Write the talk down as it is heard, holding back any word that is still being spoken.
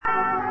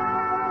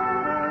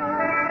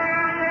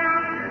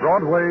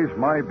Broadway's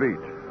my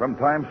beat, from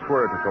Times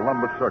Square to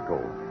Columbus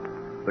Circle.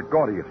 The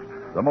gaudiest,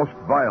 the most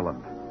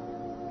violent,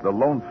 the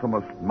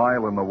lonesomest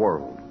mile in the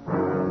world.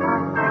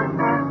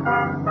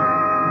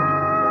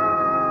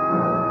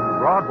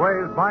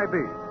 Broadway's My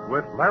Beat,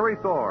 with Larry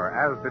Thor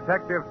as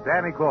Detective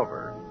Danny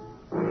Clover.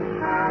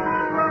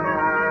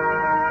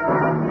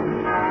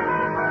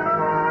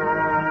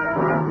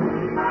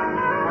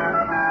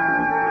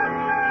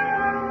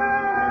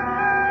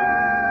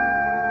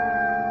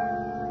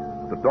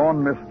 The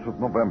dawn mists of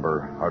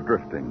November are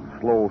drifting,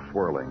 slow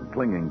swirling,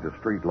 clinging to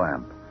street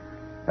lamp.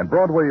 And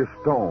Broadway is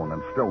stone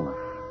and stillness,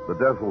 the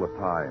desolate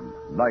time.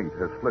 Night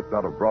has slipped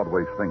out of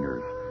Broadway's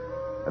fingers.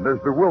 And there's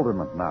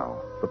bewilderment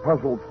now, the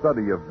puzzled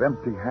study of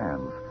empty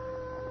hands,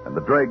 and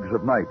the dregs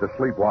of night, the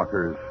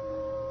sleepwalkers,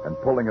 and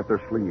pulling at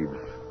their sleeves,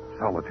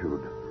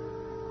 solitude.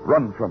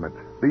 Run from it,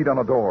 beat on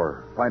a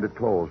door, find it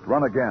closed,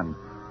 run again,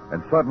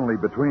 and suddenly,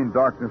 between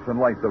darkness and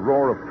light, the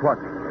roar of truck,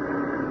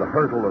 the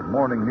hurtle of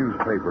morning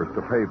newspapers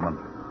to pavement,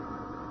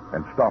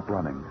 and stop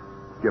running,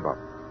 give up.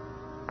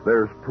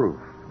 There's proof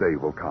day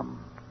will come.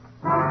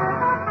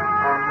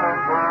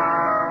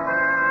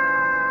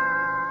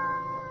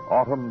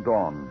 Autumn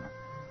dawn,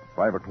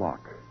 5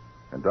 o'clock.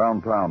 In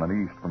downtown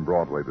and east from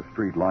Broadway, the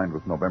street lined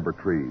with November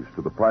trees,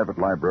 to the private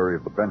library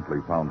of the Bentley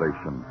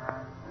Foundation,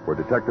 where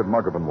Detective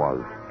Muggavan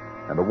was,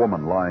 and a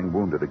woman lying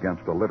wounded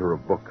against a litter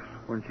of books.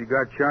 When she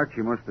got shot,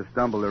 she must have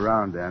stumbled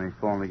around, Danny,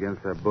 fallen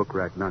against that book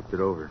rack, knocked it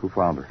over. Who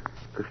found her?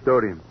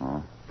 Custodian.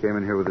 Oh. Came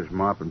in here with his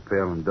mop and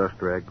pail and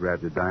dust rag,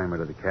 grabbed a dime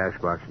out of the cash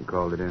box and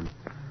called it in.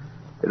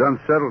 It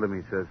unsettled him,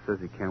 he says. Says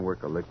he can't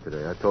work a lick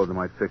today. I told him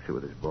I'd fix it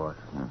with his boss.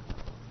 Yeah.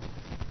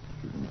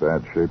 She's in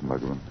bad shape,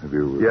 Muggavan. Have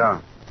you... Yeah.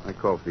 I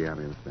called for the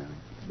ambulance, Danny.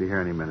 Be here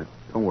any minute.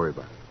 Don't worry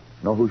about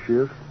it. Know who she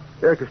is?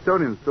 Yeah,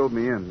 custodian filled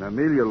me in.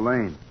 Amelia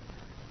Lane.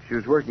 She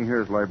was working here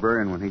as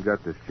librarian when he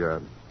got this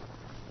job.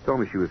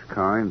 Told me she was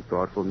kind,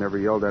 thoughtful, never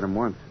yelled at him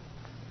once.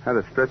 Had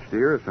a stretched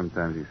ear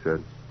sometimes, he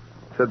said.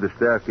 Said the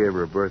staff gave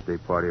her a birthday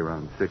party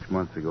around 6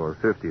 months ago,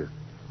 her 50th.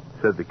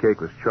 Said the cake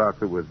was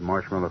chocolate with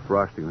marshmallow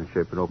frosting in the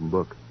shape of an open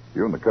book.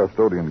 You and the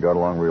custodian got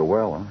along real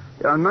well, huh?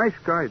 Yeah, a nice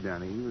guy,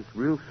 Danny. He was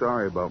real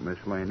sorry about Miss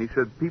Lane. He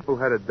said people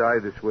had to die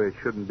this way. It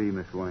shouldn't be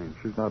Miss Lane.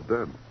 She's not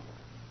dead.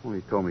 Well,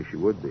 he told me she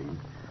would be. He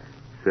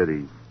said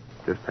he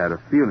just had a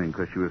feeling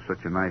because she was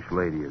such a nice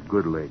lady, a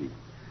good lady.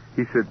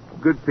 He said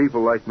good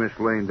people like Miss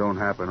Lane don't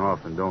happen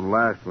often, don't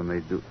last when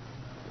they do.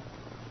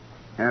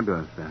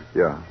 Ambulance, then.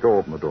 Yeah, go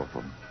open the door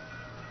for me.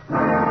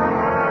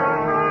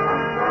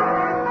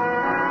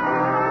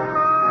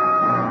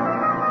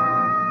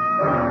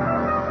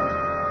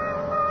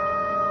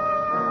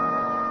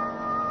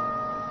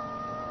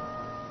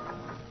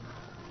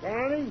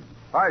 Danny?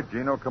 Hi,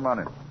 Gino. Come on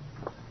in.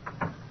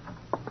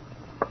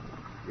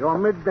 Your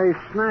midday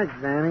snack,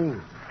 Danny.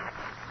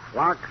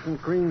 Lox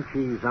and cream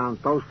cheese on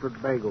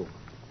toasted bagel.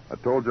 I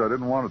told you I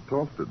didn't want it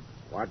toasted.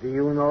 What do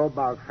you know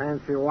about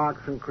fancy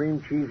lox and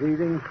cream cheese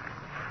eating?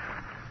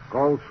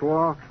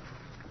 Coleslaw?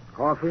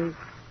 Coffee?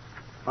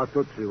 A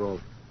Tootsie Roll.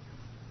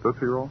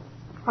 Tootsie Roll?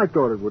 I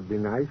thought it would be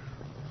nice.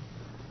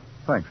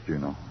 Thanks,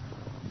 Gino.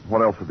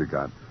 What else have you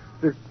got?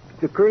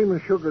 The cream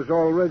and sugar's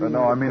already...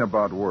 No, I mean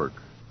about work.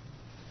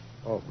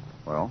 Oh.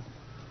 Well?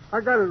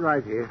 I got it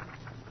right here.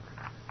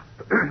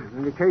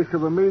 In the case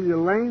of Amelia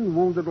Lane,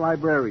 wounded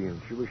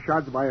librarian. She was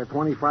shot by a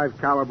 .25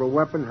 caliber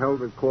weapon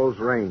held at close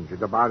range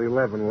at about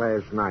 11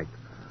 last night.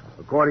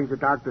 According to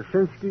Dr.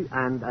 Sinsky,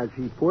 and as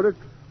he put it,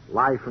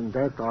 life and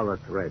death are a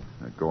thread.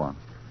 Go on.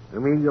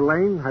 Amelia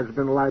Lane has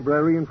been a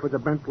librarian for the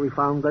Bentley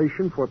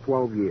Foundation for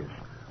 12 years.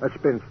 A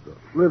spinster.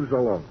 Lives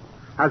alone.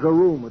 Has a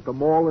room at the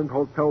Mall and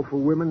Hotel for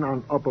Women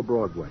on Upper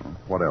Broadway.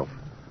 What else?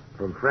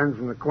 From friends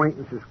and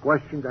acquaintances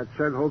questioned at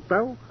said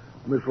hotel,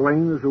 Miss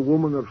Lane is a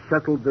woman of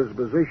settled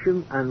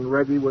disposition and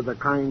ready with a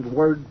kind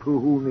word to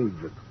who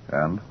needs it.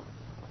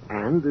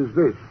 And is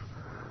this.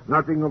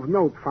 Nothing of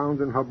note found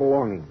in her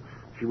belongings.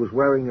 She was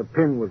wearing a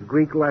pin with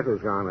Greek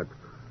letters on it,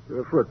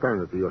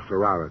 fraternity or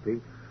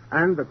sorority,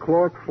 and a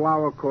cloth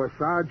flower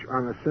corsage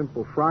on a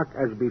simple frock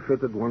as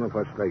befitted one of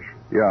her station.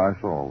 Yeah,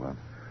 I saw all that.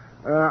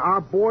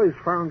 Our boys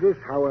found this,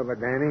 however,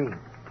 Danny.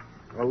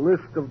 A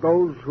list of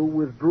those who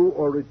withdrew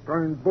or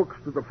returned books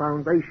to the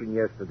foundation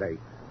yesterday.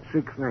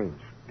 6 names.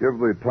 Give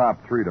the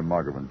top 3 to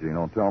Muggavan,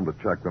 Gino. Tell him to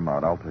check them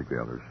out. I'll take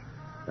the others.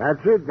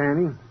 That's it,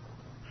 Danny.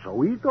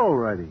 So eat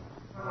already.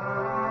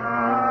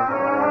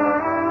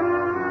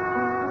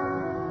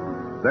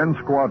 Then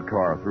squad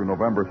car through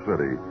November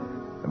City,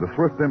 and the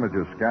swift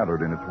images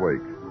scattered in its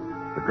wake.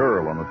 The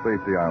girl on the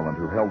safety island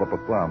who held up a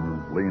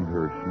thumb, leaned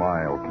her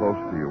smile close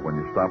to you when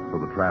you stopped for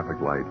the traffic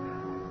light.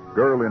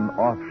 Girl in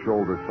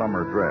off-shoulder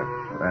summer dress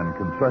and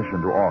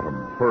concession to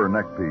autumn, fur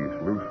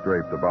neckpiece loose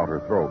draped about her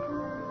throat.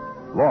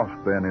 Lost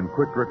then in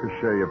quick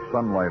ricochet of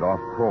sunlight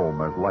off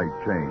chrome as light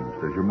changed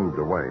as you moved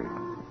away.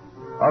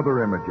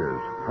 Other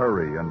images,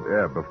 hurry and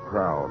ebb of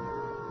crowd.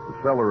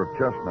 The seller of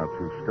chestnuts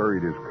who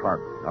scurried his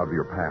cart out of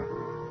your path.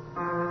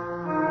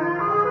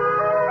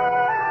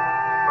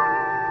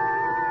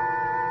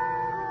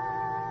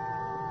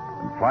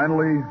 And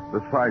finally,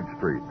 the side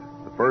street,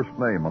 the first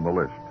name on the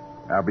list,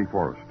 Abby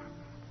Forrest.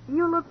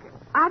 You look,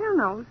 I don't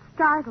know,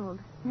 startled.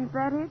 Is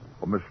that it?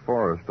 Well, Miss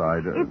Forrest,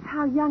 It's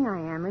how young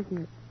I am,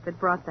 isn't it, that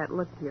brought that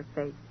look to your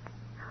face?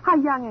 How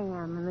young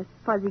I am in this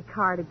fuzzy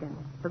cardigan,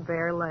 the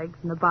bare legs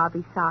and the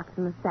bobby socks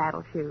and the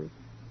saddle shoes.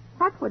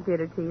 That's what did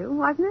it to you,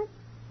 wasn't it?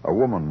 A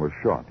woman was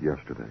shot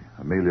yesterday.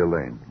 Amelia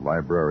Lane,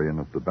 librarian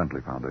at the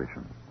Bentley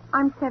Foundation.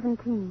 I'm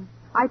 17.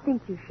 I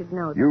think you should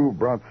know that. You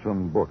brought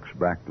some books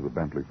back to the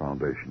Bentley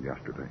Foundation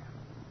yesterday.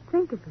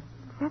 Think of it.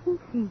 17.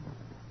 Miss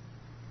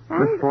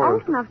And he's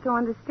Forrest. old enough to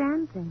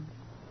understand things.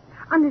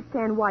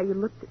 Understand why you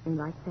looked at me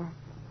like that.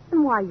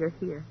 And why you're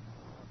here.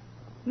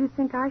 You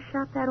think I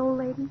shot that old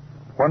lady?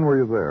 When were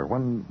you there?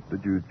 When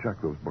did you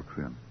check those books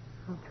in?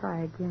 I'll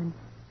try again.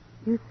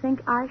 You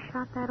think I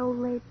shot that old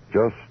lady?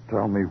 Just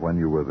tell me when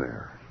you were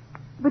there.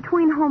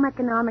 Between Home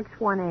Economics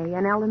 1A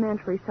and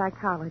Elementary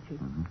Psychology.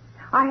 Mm-hmm.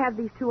 I have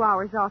these 2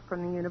 hours off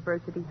from the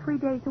university 3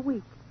 days a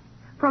week.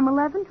 From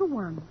 11 to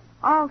 1.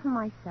 All to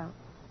myself.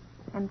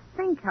 And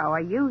think how I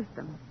used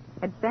them.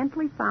 At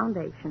Bentley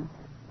Foundation.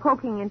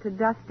 Poking into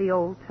dusty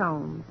old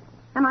tomes.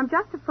 And I'm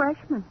just a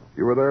freshman.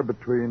 You were there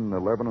between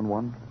 11 and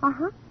 1?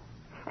 Uh-huh.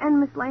 And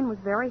Miss Lane was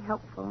very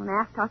helpful and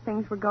asked how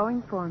things were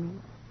going for me.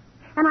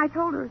 And I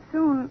told her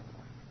soon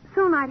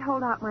I'd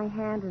hold out my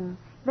hand and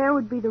there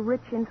would be the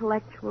rich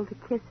intellectual to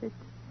kiss it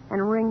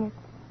and ring it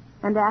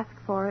and ask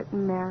for it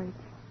in marriage.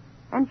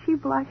 And she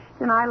blushed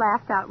and I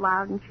laughed out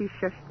loud and she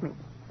shushed me.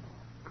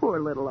 Poor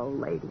little old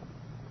lady.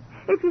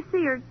 If you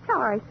see her, tell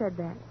her I said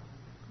that.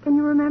 Can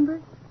you remember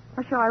it?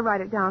 Or shall I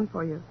write it down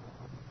for you?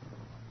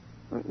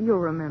 You'll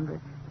remember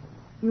it.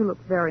 You look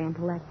very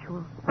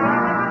intellectual.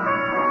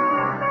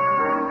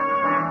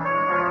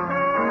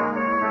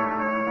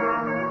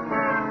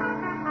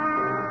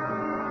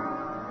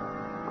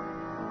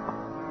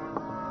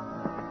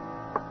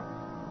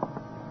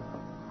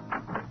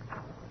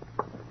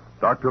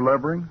 Dr.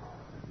 Levering?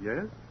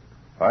 Yes?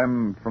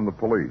 I'm from the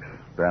police,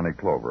 Danny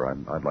Clover.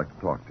 I'd like to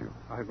talk to you.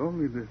 I've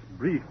only this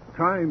brief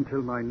time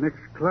till my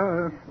next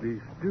class, the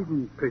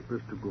student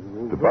papers to go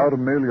over. It's about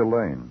Amelia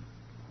Lane.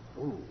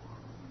 Oh,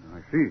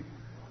 I see.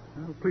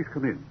 Well, please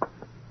come in.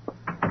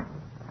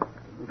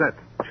 That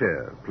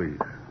chair, please.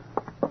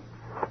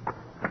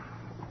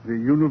 The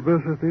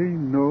university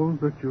knows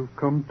that you've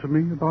come to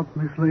me about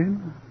Miss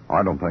Lane?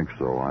 I don't think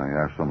so. I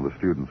asked some of the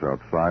students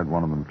outside.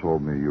 One of them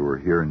told me you were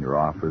here in your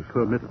office.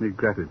 Permit me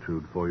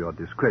gratitude for your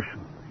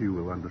discretion. You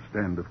will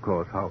understand, of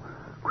course, how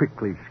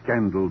quickly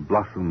scandal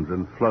blossoms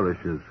and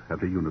flourishes at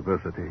the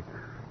university.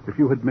 If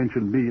you had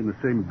mentioned me in the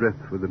same breath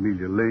with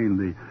Amelia Lane,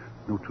 the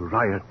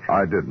notoriety...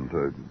 I didn't.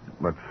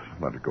 Let's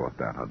let it go at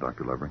that,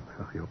 Dr. Levering?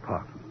 Your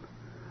pardon.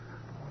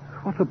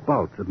 What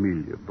about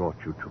Amelia brought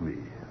you to me?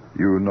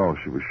 You know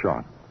she was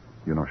shot.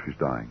 You know she's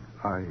dying.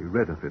 I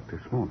read of it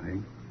this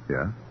morning.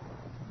 Yeah?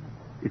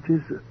 It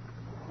is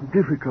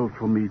difficult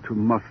for me to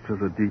muster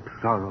a deep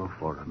sorrow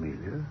for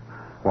Amelia.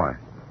 Why?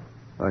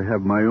 I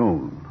have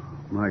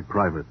my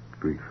private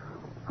grief.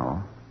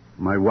 Oh?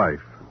 My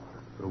wife,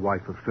 a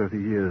wife of 30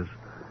 years,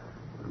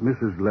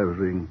 Mrs.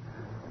 Levering,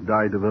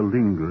 died of a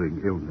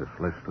lingering illness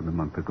less than a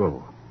month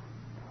ago.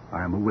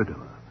 I am a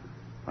widower.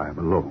 I am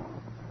alone.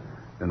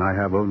 And I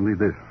have only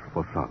this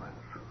for solace.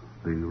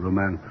 The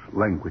Romance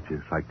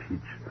languages I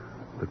teach.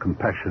 The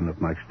compassion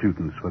of my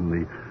students when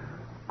the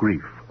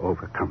grief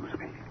overcomes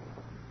me.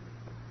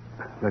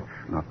 Let's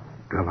not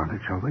dwell on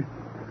it, shall we?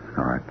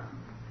 All right.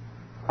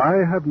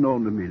 I have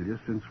known Amelia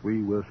since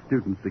we were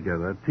students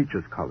together at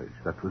Teachers' College.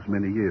 That was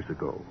many years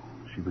ago.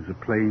 She was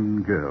a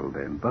plain girl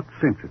then, but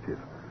sensitive.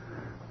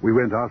 We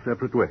went our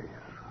separate ways.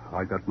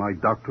 I got my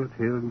doctorate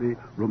here in the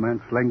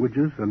Romance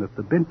languages, and at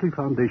the Bentley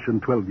Foundation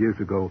 12 years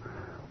ago,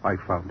 I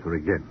found her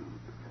again.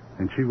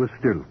 And she was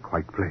still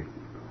quite plain,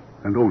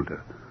 and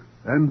older,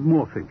 and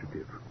more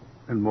sensitive,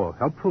 and more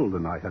helpful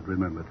than I had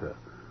remembered her.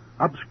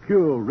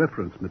 Obscure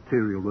reference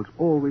material was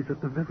always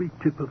at the very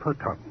tip of her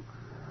tongue.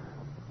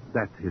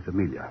 That is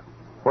Amelia.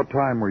 What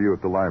time were you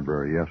at the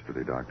library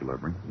yesterday, Dr.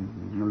 Levering?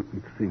 Let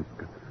me think.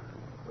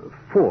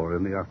 4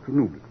 in the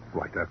afternoon,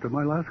 right after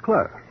my last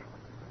class.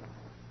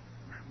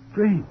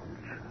 Strange.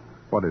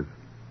 What is?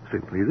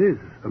 Simply this.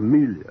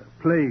 Amelia,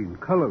 plain,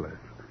 colorless.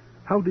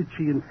 How did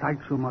she incite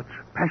so much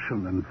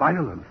passion and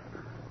violence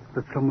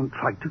that someone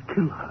tried to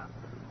kill her?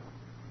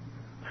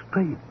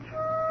 Strange.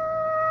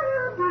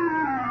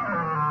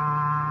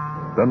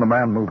 Then the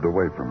man moved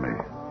away from me,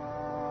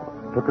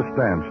 took a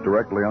stance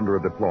directly under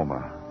a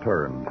diploma,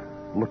 turned,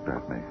 looked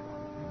at me.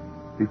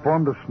 He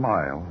formed a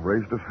smile,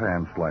 raised his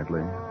hands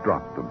slightly,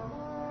 dropped them.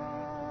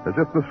 As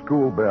if the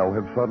school bell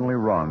had suddenly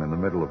rung in the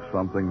middle of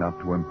something not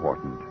too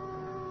important.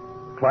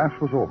 Class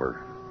was over,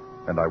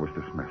 and I was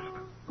dismissed.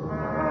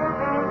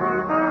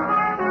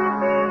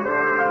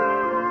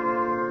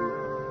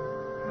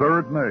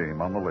 Third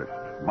name on the list,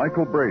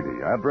 Michael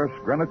Brady, address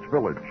Greenwich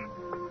Village.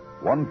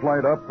 1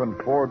 flight up and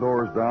 4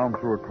 doors down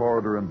through a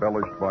corridor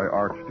embellished by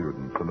art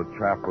students and a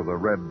chap with a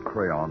red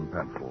crayon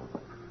pencil.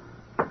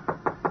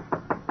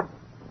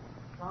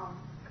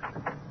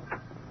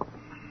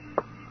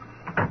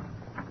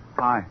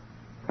 Hi.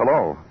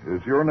 Hello.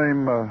 Is your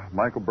name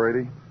Michael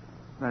Brady?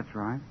 That's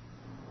right.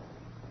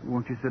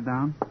 Won't you sit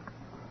down?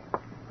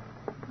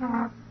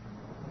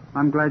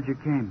 I'm glad you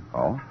came.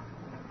 Oh?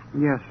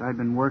 Yes, I'd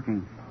been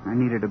working. I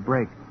needed a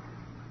break.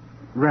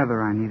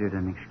 Rather, I needed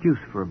an excuse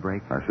for a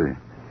break. I see.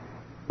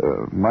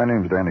 My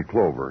name's Danny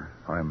Clover.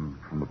 I'm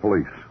from the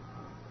police.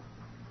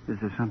 Is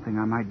there something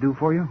I might do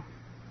for you?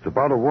 It's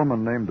about a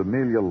woman named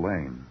Amelia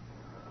Lane.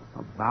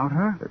 About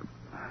her?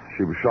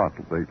 She was shot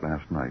late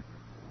last night.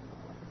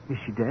 Is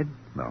she dead?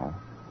 No.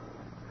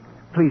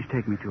 Please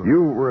take me to her.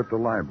 You were at the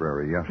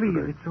library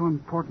yesterday. Please, it's so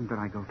important that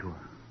I go to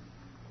her.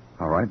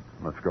 All right,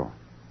 let's go.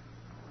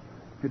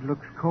 It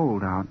looks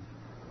cold out.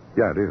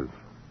 Yeah, it is.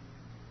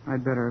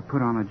 I'd better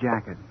put on a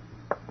jacket.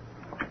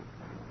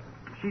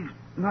 She's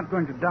not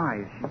going to die,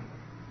 is she?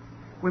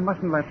 We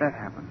mustn't let that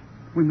happen.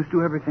 We must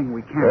do everything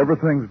we can.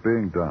 Everything's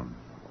being done.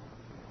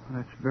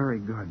 That's very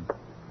good.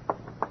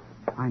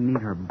 I need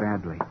her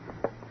badly.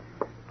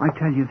 I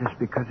tell you this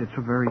because it's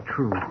so very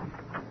true.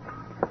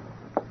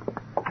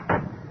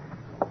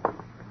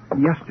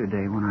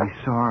 Yesterday when I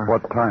saw her...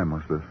 What time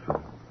was this?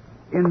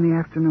 In the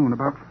afternoon,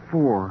 about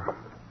 4.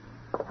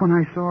 When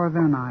I saw her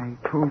then, I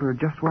told her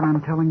just what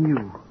I'm telling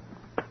you.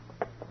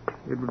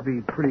 It would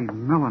be pretty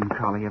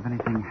melancholy if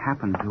anything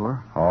happened to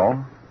her.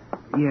 Oh?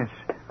 Yes.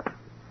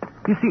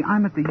 You see,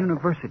 I'm at the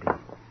university.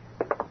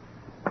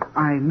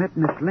 I met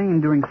Miss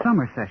Lane during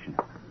summer session.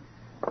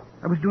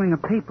 I was doing a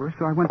paper,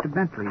 so I went to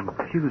Bentley.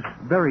 She was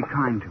very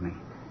kind to me.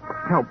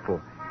 Helpful.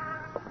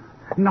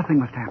 Nothing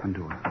must happen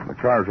to her. The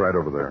car's right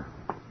over there.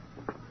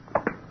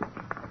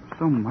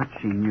 So much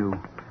she knew.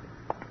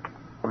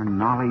 Where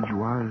knowledge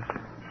was.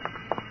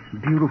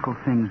 Beautiful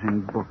things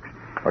in books.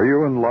 Are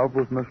you in love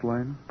with Miss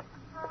Lane?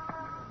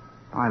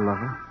 I love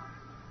her.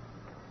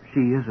 She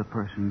is a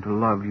person to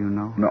love, you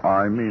know. No,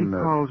 I mean...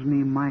 She calls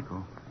me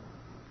Michael.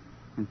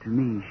 And to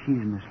me, she's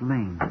Miss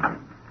Lane.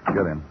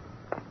 Get in.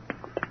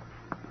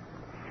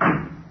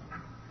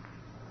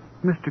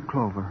 Mr.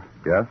 Clover.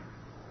 Yes?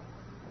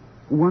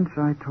 Once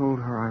I told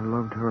her I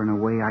loved her in a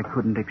way I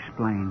couldn't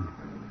explain.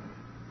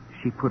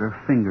 She put her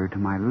finger to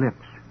my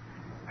lips.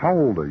 How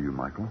old are you,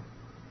 Michael?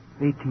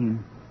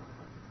 18.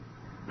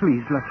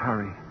 Please, let's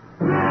hurry.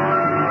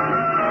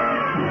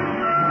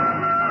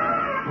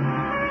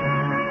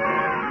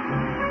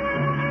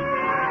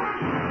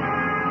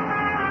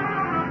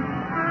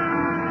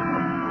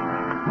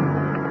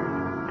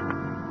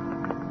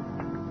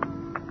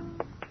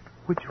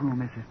 Which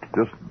room is it?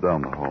 Just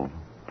down the hall.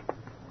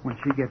 When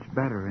she gets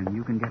better and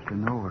you can get to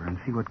know her and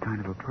see what kind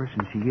of a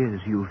person she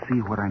is, you'll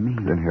see what I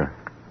mean. In here.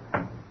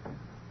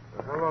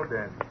 Hello,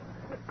 Dan.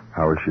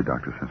 How is she,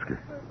 Dr. Sinsky?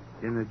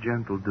 In a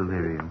gentle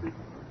delirium.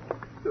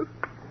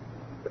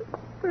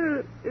 Where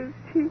is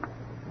she?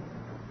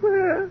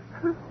 Where?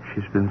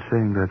 She's been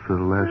saying that for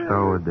the last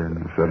hour,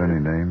 Dan. Said any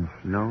names?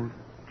 No,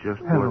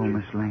 just Hello, what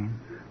Miss Lane.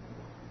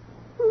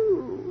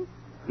 Who?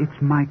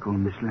 It's Michael,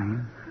 Miss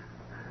Lane.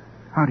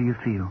 How do you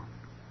feel?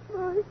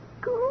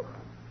 Michael?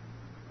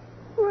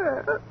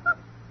 Where?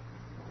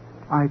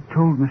 I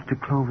told Mr.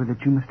 Clover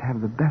that you must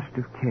have the best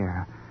of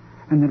care,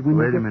 and that when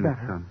you Wait get a minute,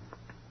 better... son.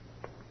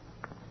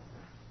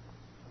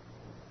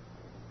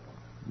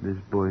 This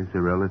boy's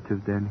a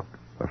relative, Danny?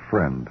 A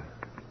friend,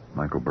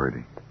 Michael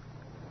Brady.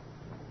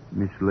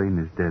 Miss Lane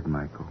is dead,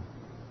 Michael.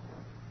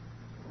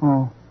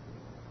 Oh.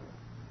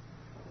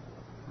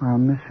 I'll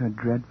miss her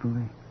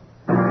dreadfully.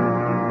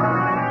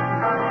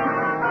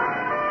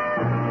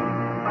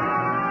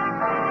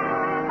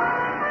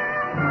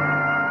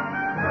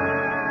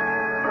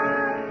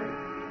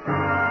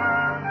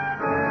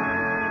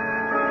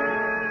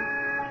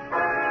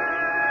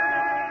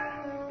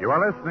 You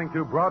are listening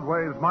to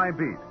Broadway's My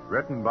Beat,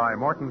 written by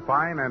Morton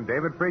Fine and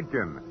David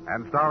Friedkin,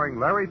 and starring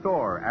Larry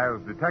Thor as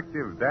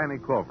Detective Danny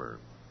Clover.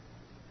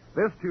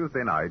 This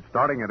Tuesday night,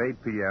 starting at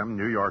 8 p.m.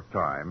 New York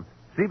time,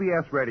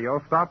 CBS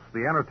Radio stops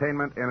the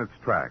entertainment in its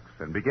tracks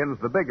and begins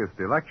the biggest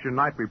election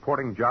night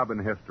reporting job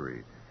in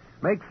history.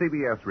 Make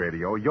CBS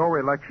Radio your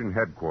election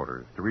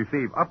headquarters to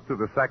receive up to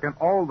the second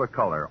all the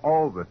color,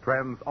 all the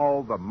trends,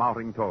 all the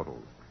mounting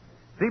totals.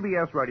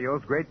 CBS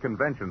Radio's great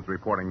conventions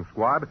reporting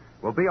squad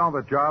will be on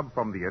the job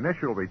from the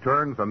initial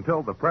returns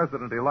until the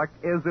president-elect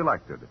is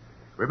elected.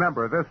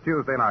 Remember, this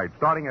Tuesday night,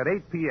 starting at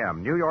 8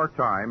 p.m. New York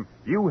time,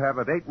 you have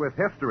a date with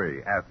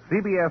history at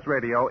CBS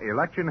Radio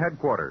Election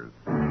Headquarters.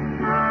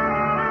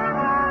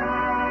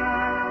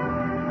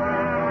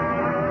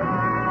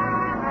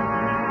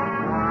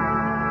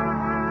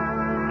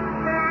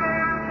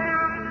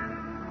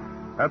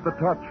 At the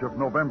touch of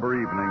November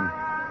evening,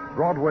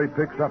 Broadway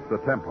picks up the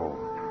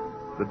tempo.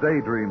 The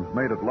daydreams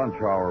made at lunch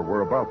hour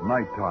were about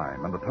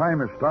nighttime, and the time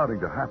is starting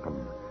to happen.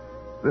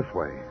 This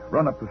way,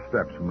 run up the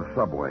steps from the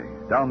subway,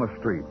 down the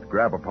street,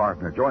 grab a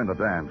partner, join the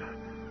dance,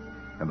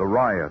 and the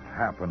riot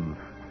happens.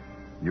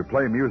 You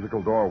play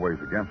musical doorways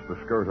against the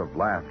skirt of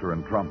laughter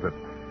and trumpet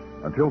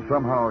until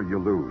somehow you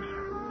lose.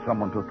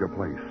 Someone took your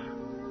place,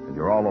 and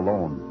you're all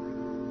alone.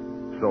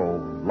 So,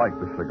 light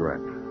the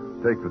cigarette.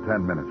 Take the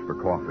 10 minutes for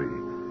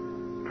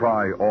coffee.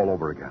 Try all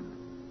over again.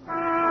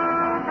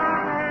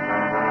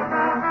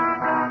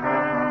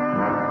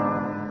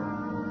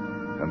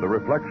 and the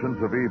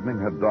reflections of evening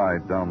had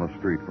died down the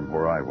street from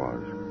where I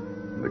was,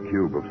 in the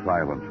cube of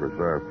silence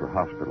reserved for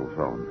Hospital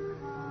Zone.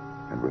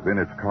 And within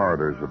its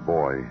corridors, a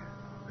boy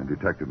and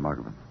Detective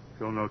Muggavan.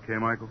 Feeling okay,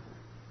 Michael?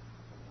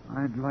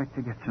 I'd like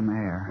to get some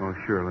air. Oh,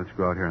 sure. Let's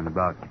go out here in the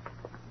balcony.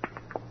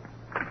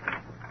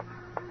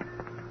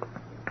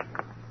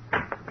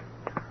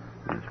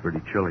 It's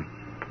pretty chilly.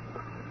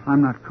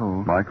 I'm not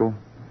cold. Michael?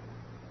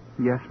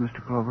 Yes,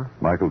 Mr. Clover?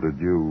 Michael, did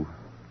you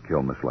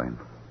kill Miss Lane?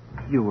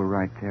 You were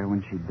right there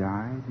when she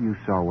died. You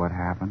saw what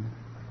happened.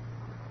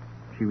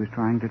 She was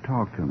trying to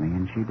talk to me,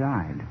 and she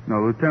died.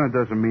 No, Lieutenant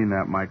doesn't mean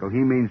that, Michael. He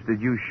means,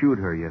 did you shoot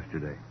her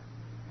yesterday?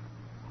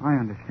 I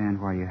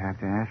understand why you have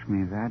to ask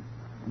me that,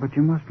 but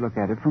you must look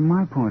at it from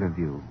my point of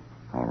view.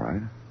 All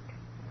right.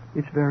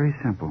 It's very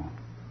simple.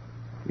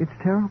 It's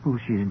terrible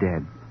she's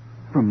dead.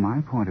 From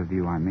my point of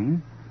view, I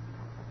mean.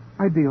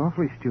 I'd be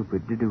awfully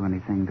stupid to do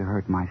anything to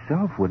hurt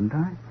myself, wouldn't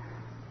I?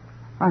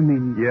 I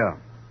mean... Yeah.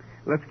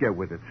 Let's get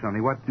with it, Sonny.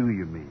 What do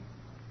you mean?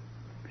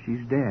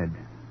 She's dead,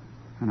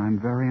 and I'm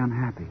very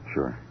unhappy.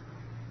 Sure.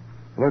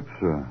 Let's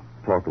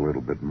talk a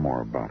little bit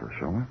more about her,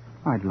 shall we?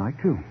 I'd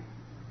like to.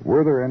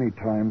 Were there any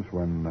times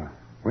when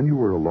you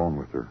were alone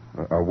with her,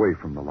 away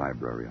from the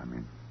library, I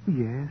mean?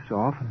 Yes,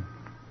 often.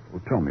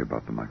 Well, tell me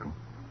about them, Michael.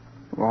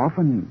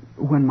 Often,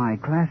 when my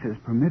classes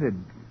permitted,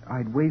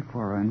 I'd wait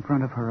for her in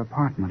front of her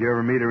apartment. Did you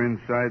ever meet her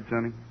inside,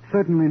 Sonny?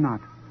 Certainly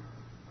not.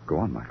 Go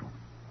on, Michael.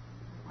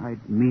 I'd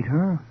meet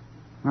her.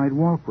 I'd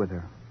walk with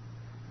her.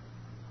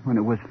 When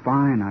it was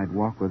fine, I'd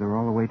walk with her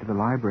all the way to the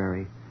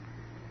library.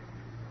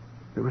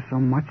 There was so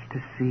much to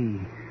see,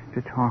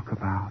 to talk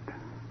about.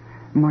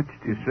 Much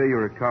to... You say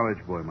you're a college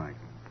boy, Mike.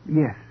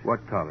 Yes. What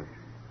college?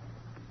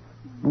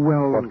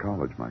 Well... What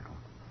college, Michael?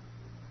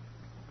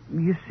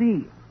 You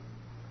see...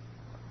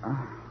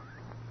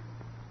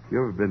 You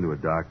ever been to a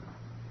doctor?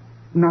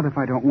 Not if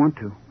I don't want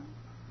to.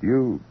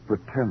 You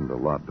pretend a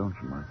lot, don't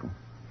you, Michael?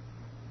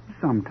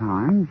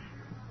 Sometimes.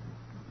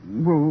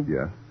 Well...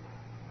 Yes?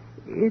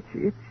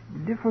 It's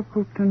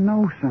difficult to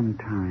know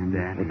sometimes.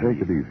 Danny. Well,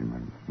 take it easy,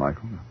 man.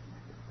 Michael.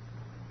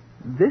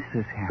 This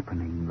is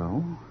happening,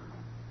 though.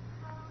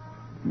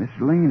 Miss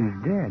Lane is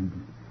dead.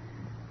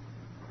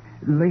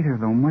 Later,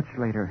 though, much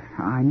later.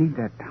 I need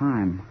that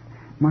time.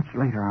 Much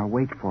later, I'll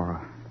wait for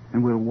her,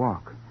 and we'll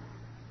walk.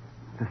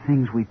 The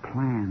things we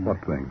planned.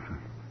 What things?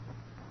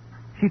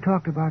 She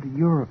talked about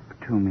Europe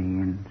to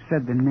me and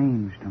said the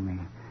names to me.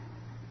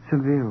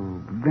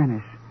 Seville,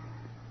 Venice.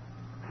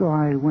 So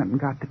I went and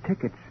got the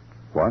tickets.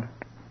 What?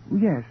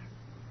 Yes.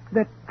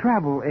 That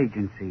travel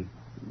agency.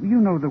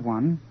 You know the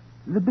one.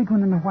 The big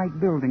one in the white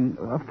building,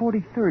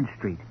 43rd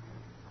Street.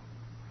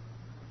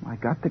 I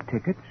got the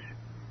tickets.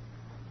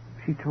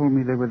 She told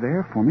me they were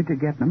there for me to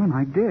get them, and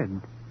I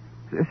did.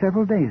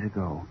 Several days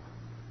ago.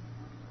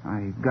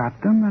 I got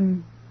them,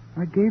 and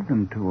I gave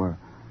them to her.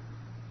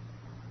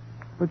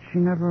 But she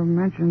never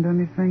mentioned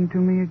anything to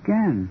me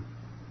again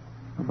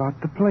about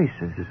the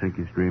places. You think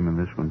he's dreaming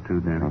this one, too,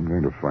 Danny? I'm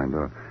going to find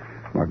out.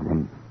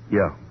 Michael.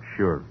 Yeah,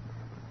 sure.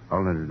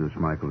 I'll introduce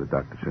Michael to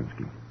Dr.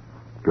 Sinsky.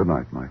 Good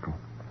night, Michael.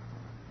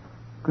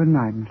 Good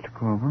night, Mr.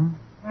 Clover.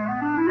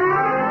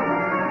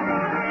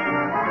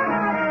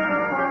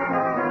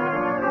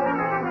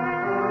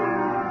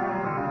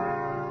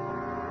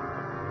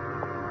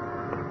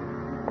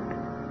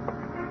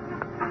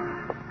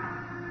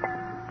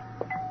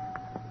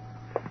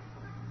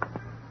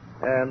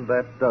 And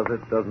that does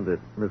it, doesn't it,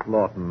 Miss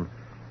Lawton?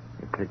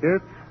 Your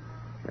tickets,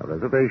 your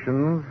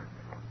reservations,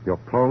 your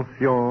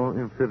pension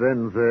in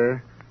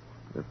Firenze.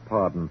 Yes,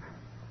 pardon.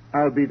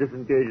 I'll be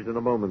disengaged in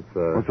a moment,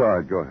 sir. That's all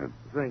right. Go ahead.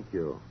 Thank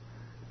you.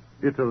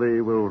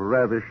 Italy will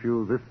ravish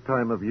you this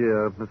time of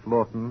year, Miss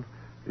Lawton.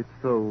 It's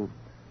so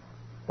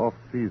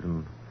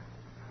off-season.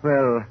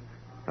 Well,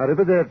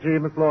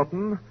 arrivederci, Miss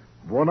Lawton.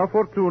 Buona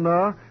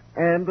fortuna,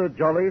 and a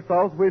jolly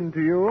south wind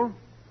to you.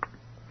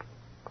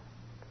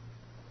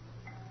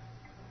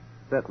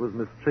 That was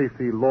Miss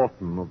Tracy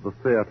Lawton of the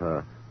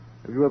theater.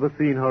 Have you ever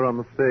seen her on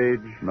the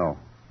stage? No.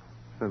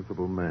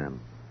 Sensible man.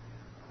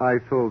 I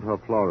sold her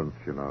Florence,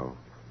 you know.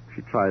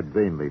 She tried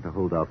vainly to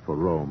hold out for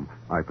Rome.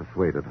 I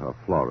persuaded her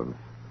Florence.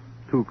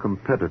 Too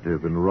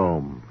competitive in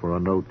Rome for a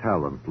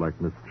no-talent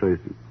like Miss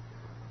Tracy.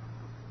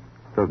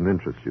 Doesn't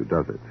interest you,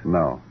 does it?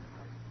 No.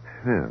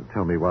 Yeah,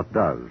 tell me what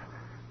does.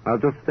 I'll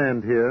just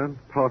stand here and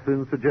toss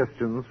in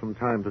suggestions from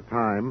time to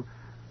time.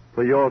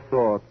 For your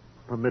sort,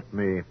 permit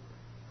me,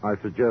 I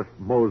suggest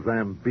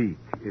Mozambique.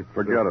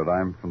 Forget it.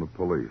 I'm from the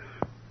police.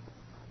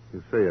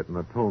 You say it in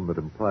a tone that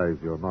implies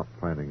you're not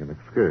planning an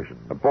excursion.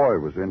 A boy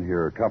was in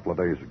here a couple of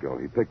days ago.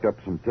 He picked up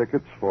some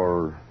tickets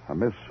for a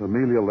Miss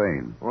Amelia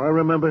Lane. Oh, I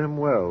remember him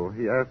well.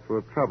 He asked for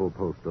a travel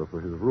poster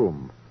for his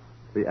room.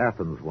 The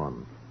Athens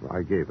one.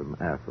 I gave him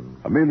Athens.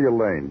 Amelia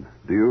Lane.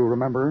 Do you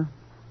remember her?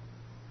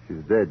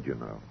 She's dead, you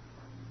know.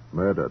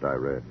 Murdered, I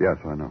read. Yes,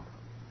 I know.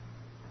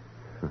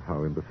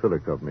 How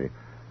imbecilic of me.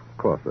 Of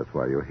course, that's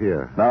why you're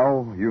here.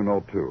 Now you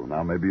know, too.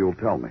 Now maybe you'll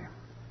tell me.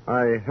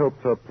 I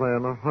helped her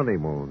plan a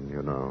honeymoon,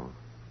 you know.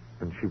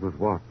 And she was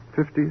what,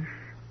 50-ish?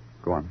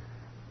 Go on.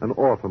 An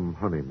autumn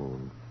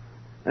honeymoon.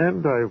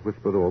 And I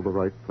whispered all the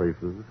right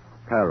places.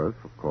 Paris,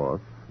 of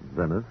course,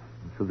 Venice,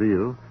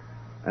 Seville,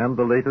 and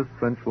the latest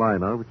French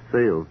liner, which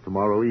sails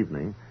tomorrow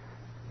evening.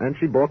 And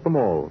she bought them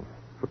all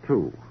for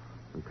two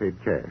and paid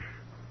cash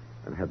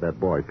and had that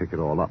boy pick it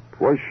all up.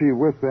 Was she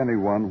with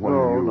anyone when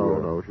you...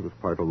 No. She was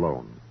quite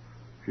alone.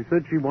 She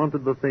said she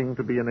wanted the thing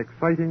to be an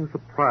exciting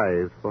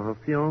surprise for her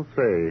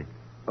fiancé,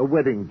 a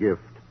wedding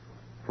gift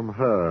from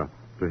her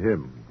to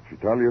him. Did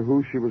she tell you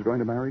who she was going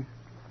to marry?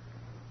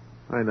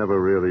 I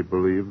never really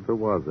believed there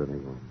was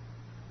anyone.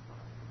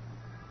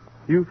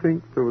 You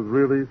think there was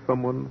really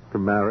someone to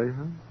marry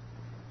her?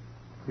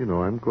 You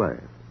know, I'm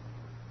glad.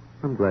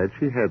 I'm glad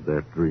she had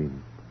that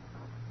dream,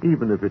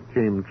 even if it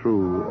came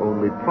true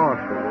only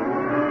partially.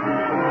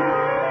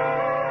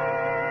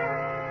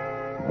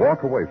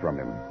 Walk away from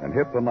him and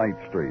hit the night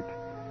street,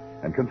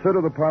 and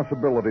consider the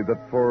possibility that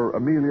for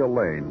Amelia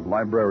Lane,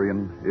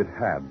 librarian, it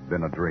had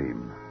been a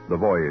dream. The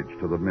voyage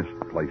to the missed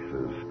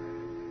places,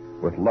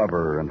 with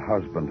lover and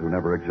husband who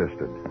never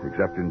existed,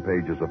 except in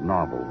pages of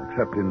novel,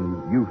 except in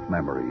youth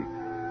memory,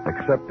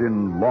 except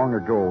in long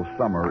ago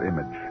summer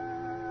image.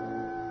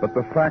 But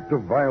the fact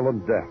of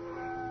violent death,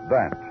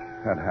 that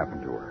had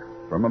happened to her.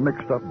 From a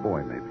mixed-up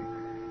boy, maybe.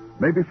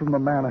 Maybe from the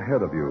man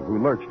ahead of you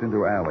who lurched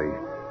into alley,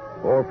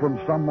 or from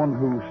someone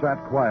who sat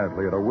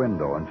quietly at a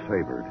window and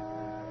savored.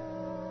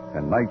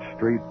 And Night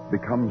Street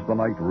becomes the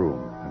night room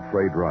and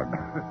frayed rug,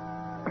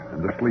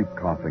 and the sleep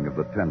coughing of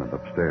the tenant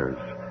upstairs,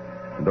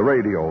 and the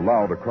radio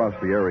loud across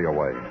the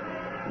areaway.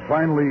 And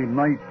finally,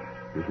 night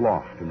is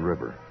lost in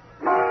river.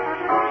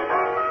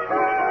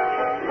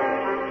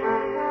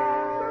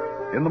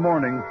 In the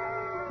morning,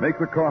 make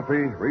the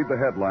coffee, read the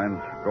headlines,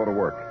 go to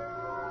work.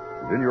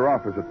 And in your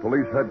office at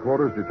police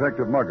headquarters,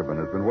 Detective Muggavan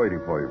has been waiting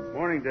for you.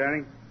 Morning,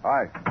 Danny.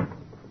 Hi.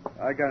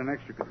 I got an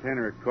extra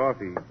container of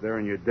coffee there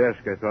in your desk.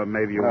 I thought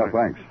maybe you Oh, wanted...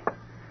 thanks.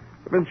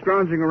 I've been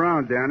scrounging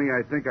around, Danny.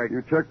 I think I...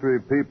 You checked the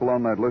people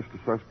on that list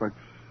of suspects?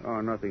 Oh,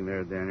 nothing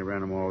there, Danny.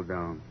 Ran them all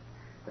down.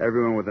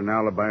 Everyone with an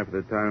alibi for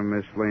the time of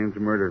Miss Lane's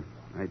murder.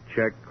 I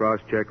checked,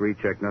 cross-checked,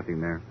 rechecked.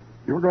 Nothing there.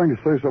 You were going to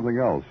say something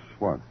else.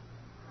 What?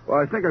 Well,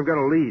 I think I've got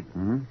a lead.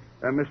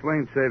 Mm-hmm. Miss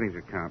Lane's savings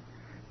account.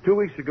 2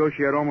 weeks ago,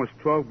 she had almost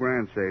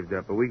 $12,000 saved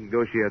up. A week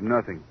ago, she had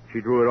nothing.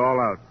 She drew it all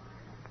out.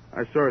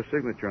 I saw her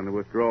signature on the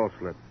withdrawal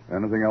slip.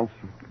 Anything else?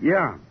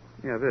 Yeah,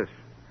 this.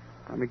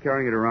 I've been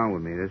carrying it around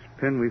with me. This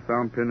pin we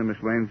found pinned to Miss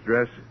Lane's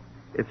dress,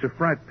 it's a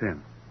frat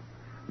pin.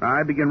 Now,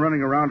 I began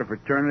running around to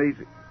fraternities.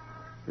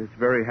 It's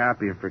very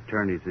happy in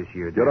fraternities this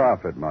year. Get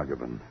off it,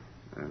 Muggavan.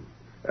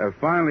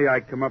 Finally, I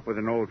come up with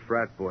an old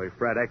frat boy,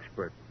 frat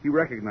expert. He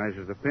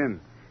recognizes the pin.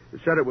 He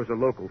said it was a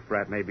local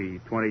frat maybe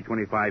 20,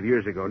 25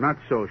 years ago. Not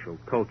social,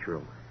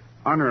 cultural.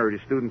 Honorary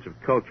to students of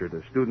culture,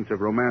 to students of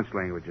romance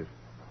languages.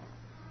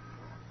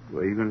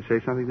 Were you going to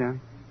say something, Dan?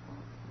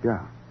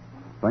 Yeah.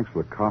 Thanks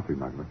for the coffee,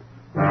 Muggavan.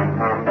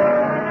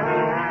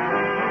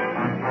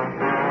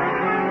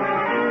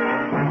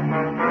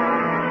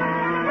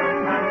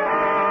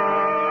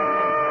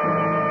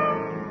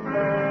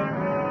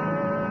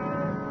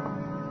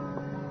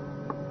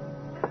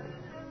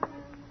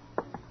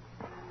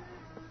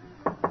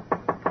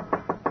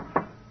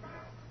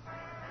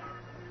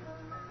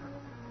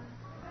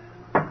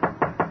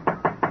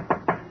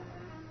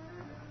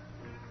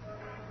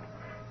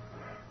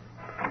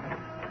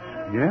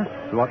 Yes?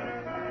 What?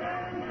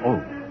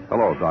 Oh,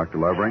 Hello, Dr.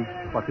 Levering.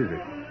 what is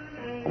it?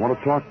 I want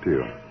to talk to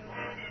you.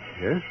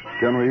 Yes?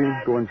 Can we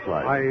go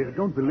inside? I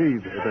don't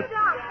believe that... Doc,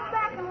 come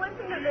back and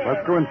listen to this.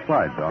 Let's go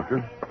inside, Doctor.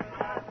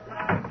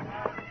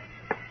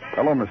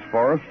 Hello, Miss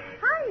Forrest.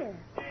 Hiya.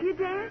 You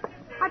dance?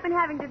 I've been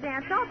having to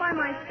dance all by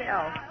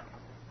myself.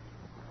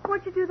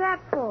 What'd you do that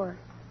for?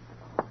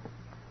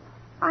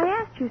 I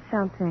asked you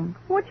something.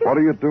 What are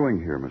you doing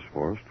here, Miss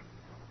Forrest?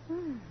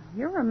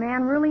 You're a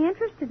man really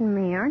interested in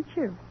me, aren't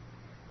you?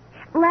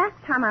 Last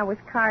time I was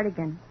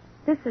Cardigan.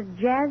 This a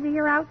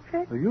jazzier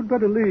outfit? You'd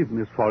better leave,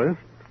 Miss Forrest.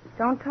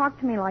 Don't talk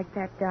to me like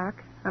that, Doc.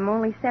 I'm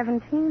only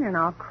 17 and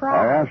I'll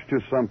cry. I asked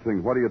you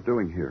something. What are you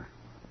doing here?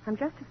 I'm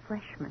just a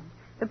freshman.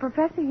 The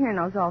professor here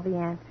knows all the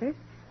answers.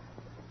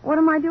 What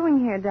am I doing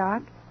here,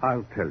 Doc?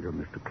 I'll tell you,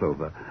 Mr.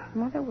 Clover.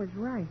 Mother was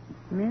right.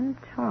 Men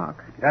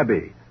talk.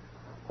 Abby,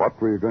 What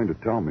were you going to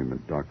tell me,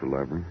 Dr.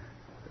 Levering?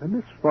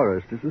 Miss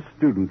Forrest is a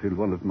student in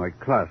one of my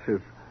classes.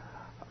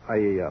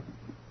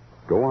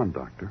 Go on,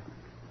 Doctor.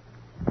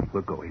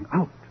 We're going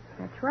out.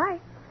 That's right.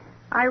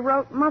 I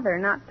wrote Mother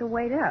not to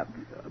wait up.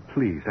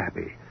 Please,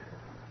 Abby.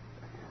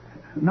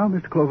 Now,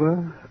 Mr. Clover,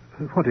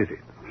 what is it?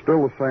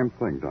 Still the same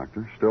thing,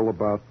 Doctor. Still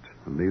about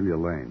Amelia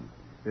Lane.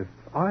 If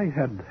I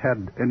had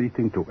had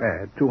anything to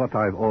add to what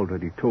I've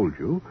already told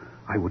you,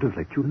 I would have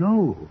let you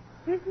know.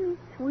 Isn't he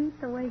sweet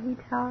the way he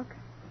talks?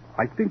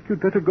 I think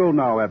you'd better go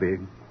now, Abby.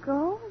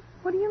 Go?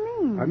 What do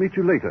you mean? I'll meet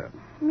you later.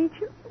 Meet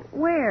you?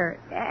 Where?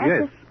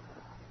 Yes.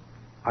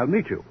 I'll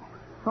meet you.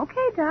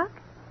 Okay, Doc.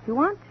 If you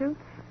want to.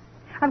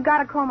 I've got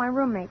to call my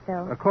roommate,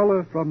 though. A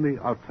caller from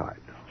the outside.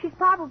 She's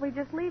probably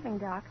just leaving,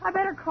 Doc. I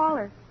better call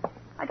her.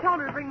 I told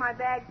her to bring my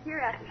bags here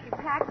after she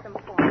packed them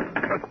for me.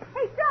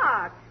 Hey,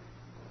 Doc!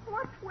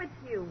 What's with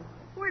you?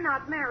 We're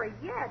not married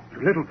yet.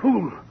 You little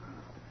fool.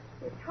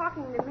 You're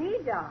talking to me,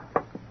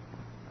 Doc.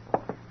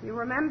 You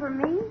remember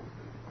me?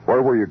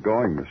 Where were you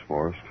going, Miss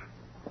Forrest?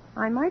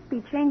 I might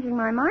be changing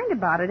my mind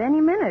about it any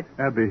minute.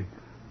 Abby.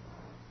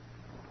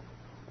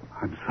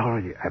 I'm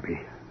sorry, Abby.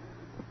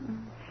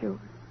 Sure.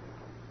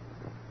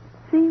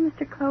 See,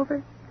 Mr.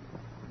 Clover?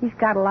 He's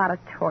got a lot of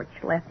torch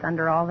left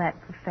under all that,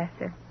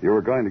 Professor. You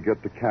were going to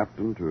get the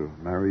captain to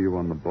marry you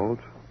on the boat?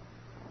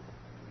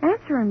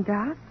 Answer him,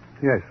 Doc.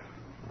 Yes.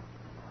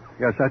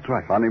 Yes, that's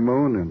right.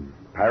 Honeymoon in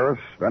Paris,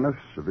 Venice,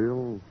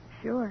 Seville?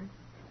 Sure.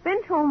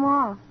 Been to 'em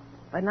all,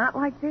 but not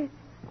like this.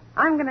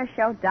 I'm going to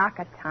show Doc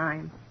a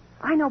time.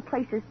 I know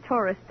places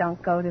tourists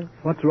don't go to.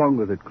 What's wrong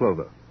with it,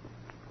 Clover?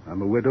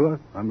 I'm a widower.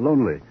 I'm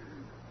lonely.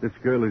 This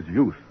girl is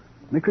youth.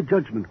 Make a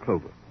judgment,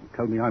 Clover.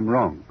 Tell me I'm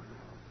wrong.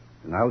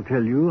 And I'll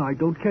tell you I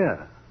don't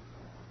care.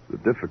 The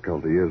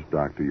difficulty is,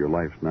 Doctor, your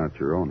life's not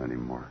your own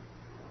anymore.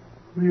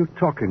 What are you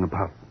talking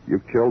about? You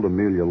killed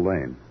Amelia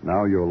Lane.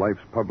 Now your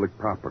life's public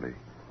property.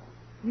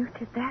 You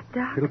did that,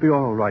 Doc? It'll be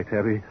all right,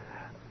 Abby.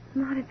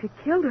 Not if you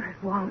killed her,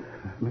 it won't.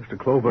 Mr.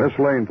 Clover. Miss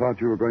Lane thought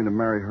you were going to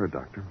marry her,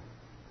 Doctor.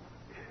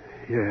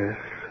 Yes.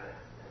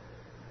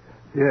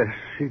 Yes,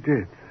 she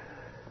did.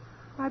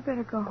 I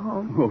better go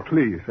home. Oh,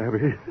 please,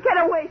 Abby. Get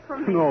away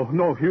from me.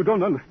 No, you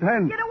don't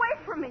understand. Get away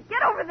from me.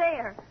 Get over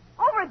there.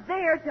 Over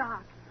there,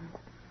 Doc.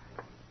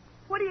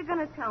 What are you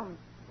going to tell me?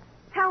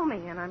 Tell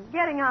me, and I'm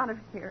getting out of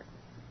here.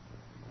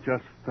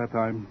 Just that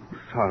I'm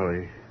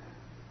sorry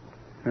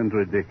and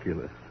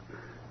ridiculous.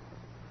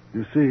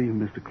 You see,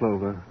 Mr.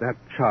 Clover, that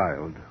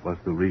child was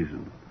the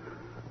reason.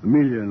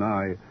 Amelia and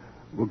I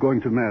were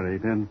going to marry.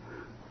 Then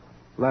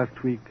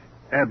last week,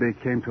 Abby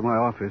came to my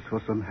office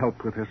for some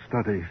help with her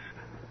studies.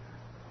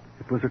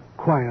 It was a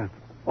quiet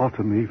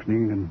autumn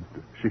evening,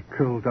 and she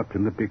curled up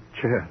in the big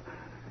chair.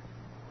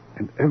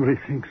 And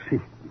everything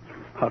seemed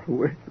far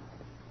away.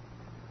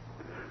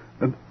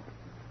 And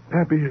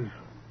Abby is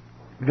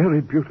very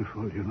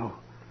beautiful, you know.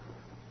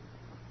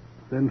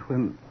 Then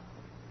when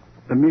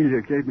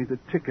Amelia gave me the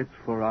tickets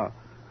for our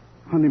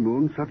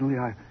honeymoon, suddenly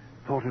I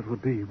thought it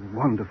would be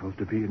wonderful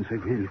to be in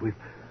Seville with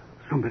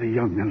somebody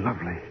young and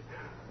lovely.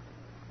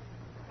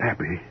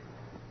 Abby.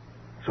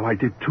 So I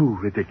did two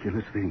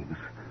ridiculous things.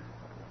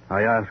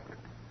 I asked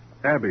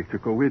Abby to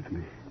go with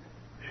me.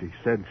 She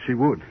said she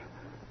would.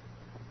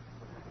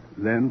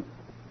 Then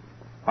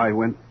I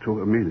went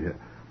to Amelia.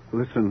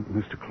 Listen,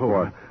 Mr.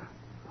 Clover,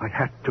 I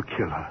had to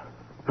kill her.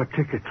 Her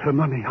tickets, her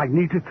money, I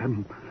needed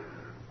them.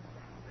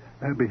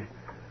 Abby,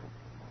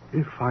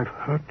 if I've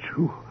hurt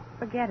you...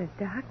 Forget it,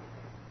 Doc.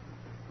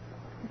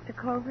 Mr.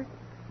 Clover?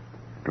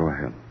 Go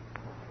ahead.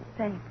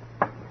 Thanks.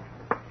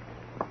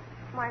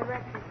 My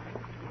record.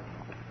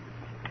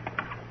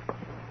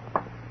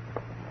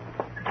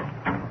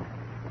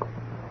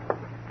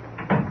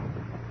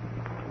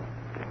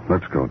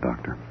 Let's go,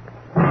 Doctor.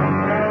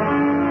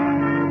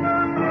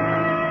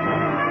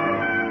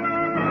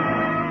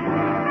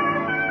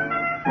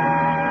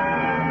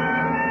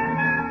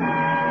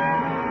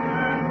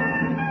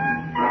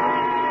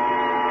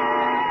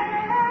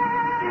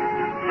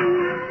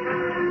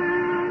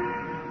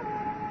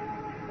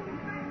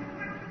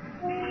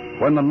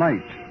 When the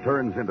night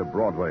turns into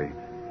Broadway,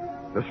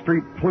 the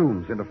street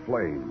plumes into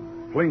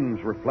flame, flings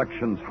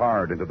reflections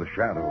hard into the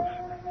shadows.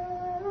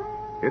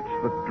 It's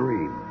the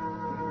dream.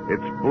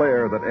 It's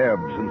Blair that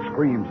ebbs and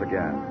screams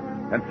again,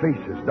 and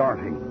faces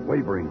darting,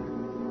 wavering,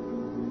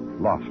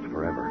 lost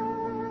forever.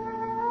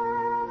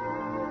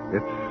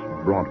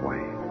 It's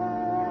Broadway,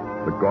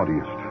 the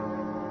gaudiest,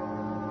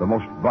 the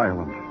most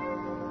violent,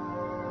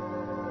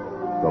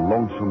 the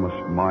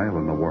lonesomest mile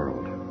in the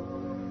world.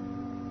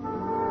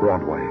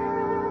 Broadway,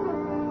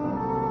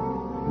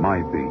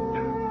 my beat.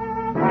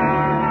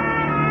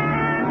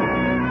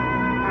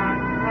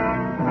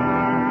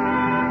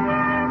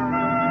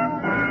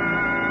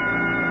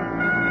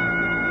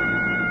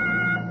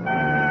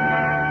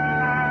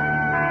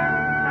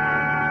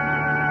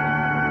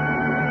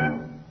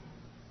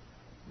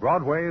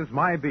 Broadway's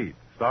My Beat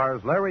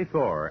stars Larry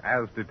Thor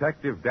as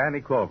Detective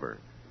Danny Clover,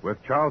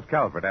 with Charles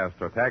Calvert as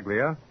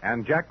Tartaglia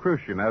and Jack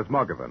Crucian as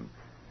Muggavan.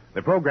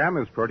 The program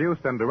is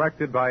produced and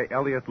directed by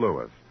Elliott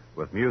Lewis,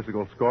 with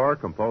musical score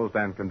composed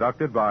and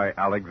conducted by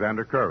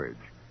Alexander Courage.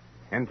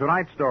 In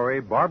tonight's story,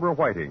 Barbara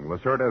Whiting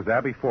was heard as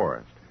Abby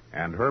Forrest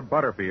and Herb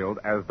Butterfield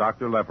as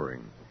Dr.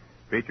 Levering.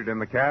 Featured in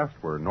the cast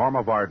were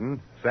Norma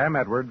Varden, Sam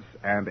Edwards,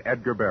 and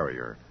Edgar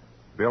Barrier.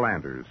 Bill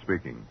Anders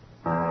speaking.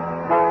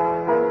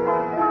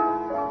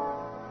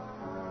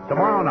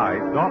 Tomorrow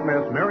night, don't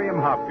miss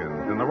Miriam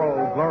Hopkins in the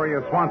role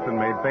Gloria Swanson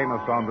made famous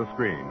on the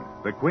screen,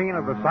 the queen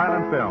of the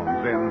silent films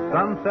in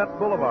Sunset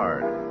Boulevard.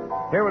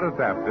 Hear it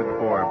adapted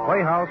for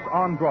Playhouse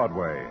on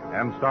Broadway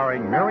and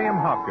starring Miriam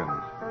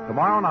Hopkins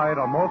tomorrow night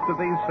on most of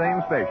these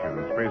same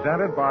stations,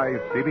 presented by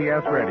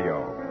CBS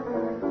Radio.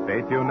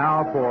 Stay tuned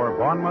now for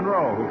Vaughn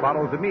Monroe, who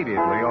follows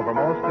immediately over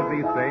most of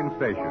these same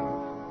stations.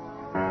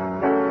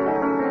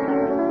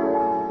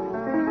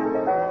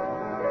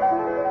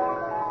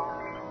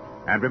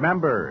 And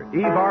remember,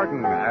 Eve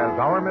Arden as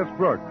our Miss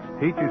Brooks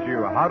teaches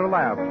you how to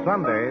laugh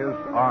Sundays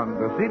on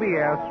the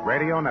CBS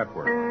Radio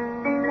Network.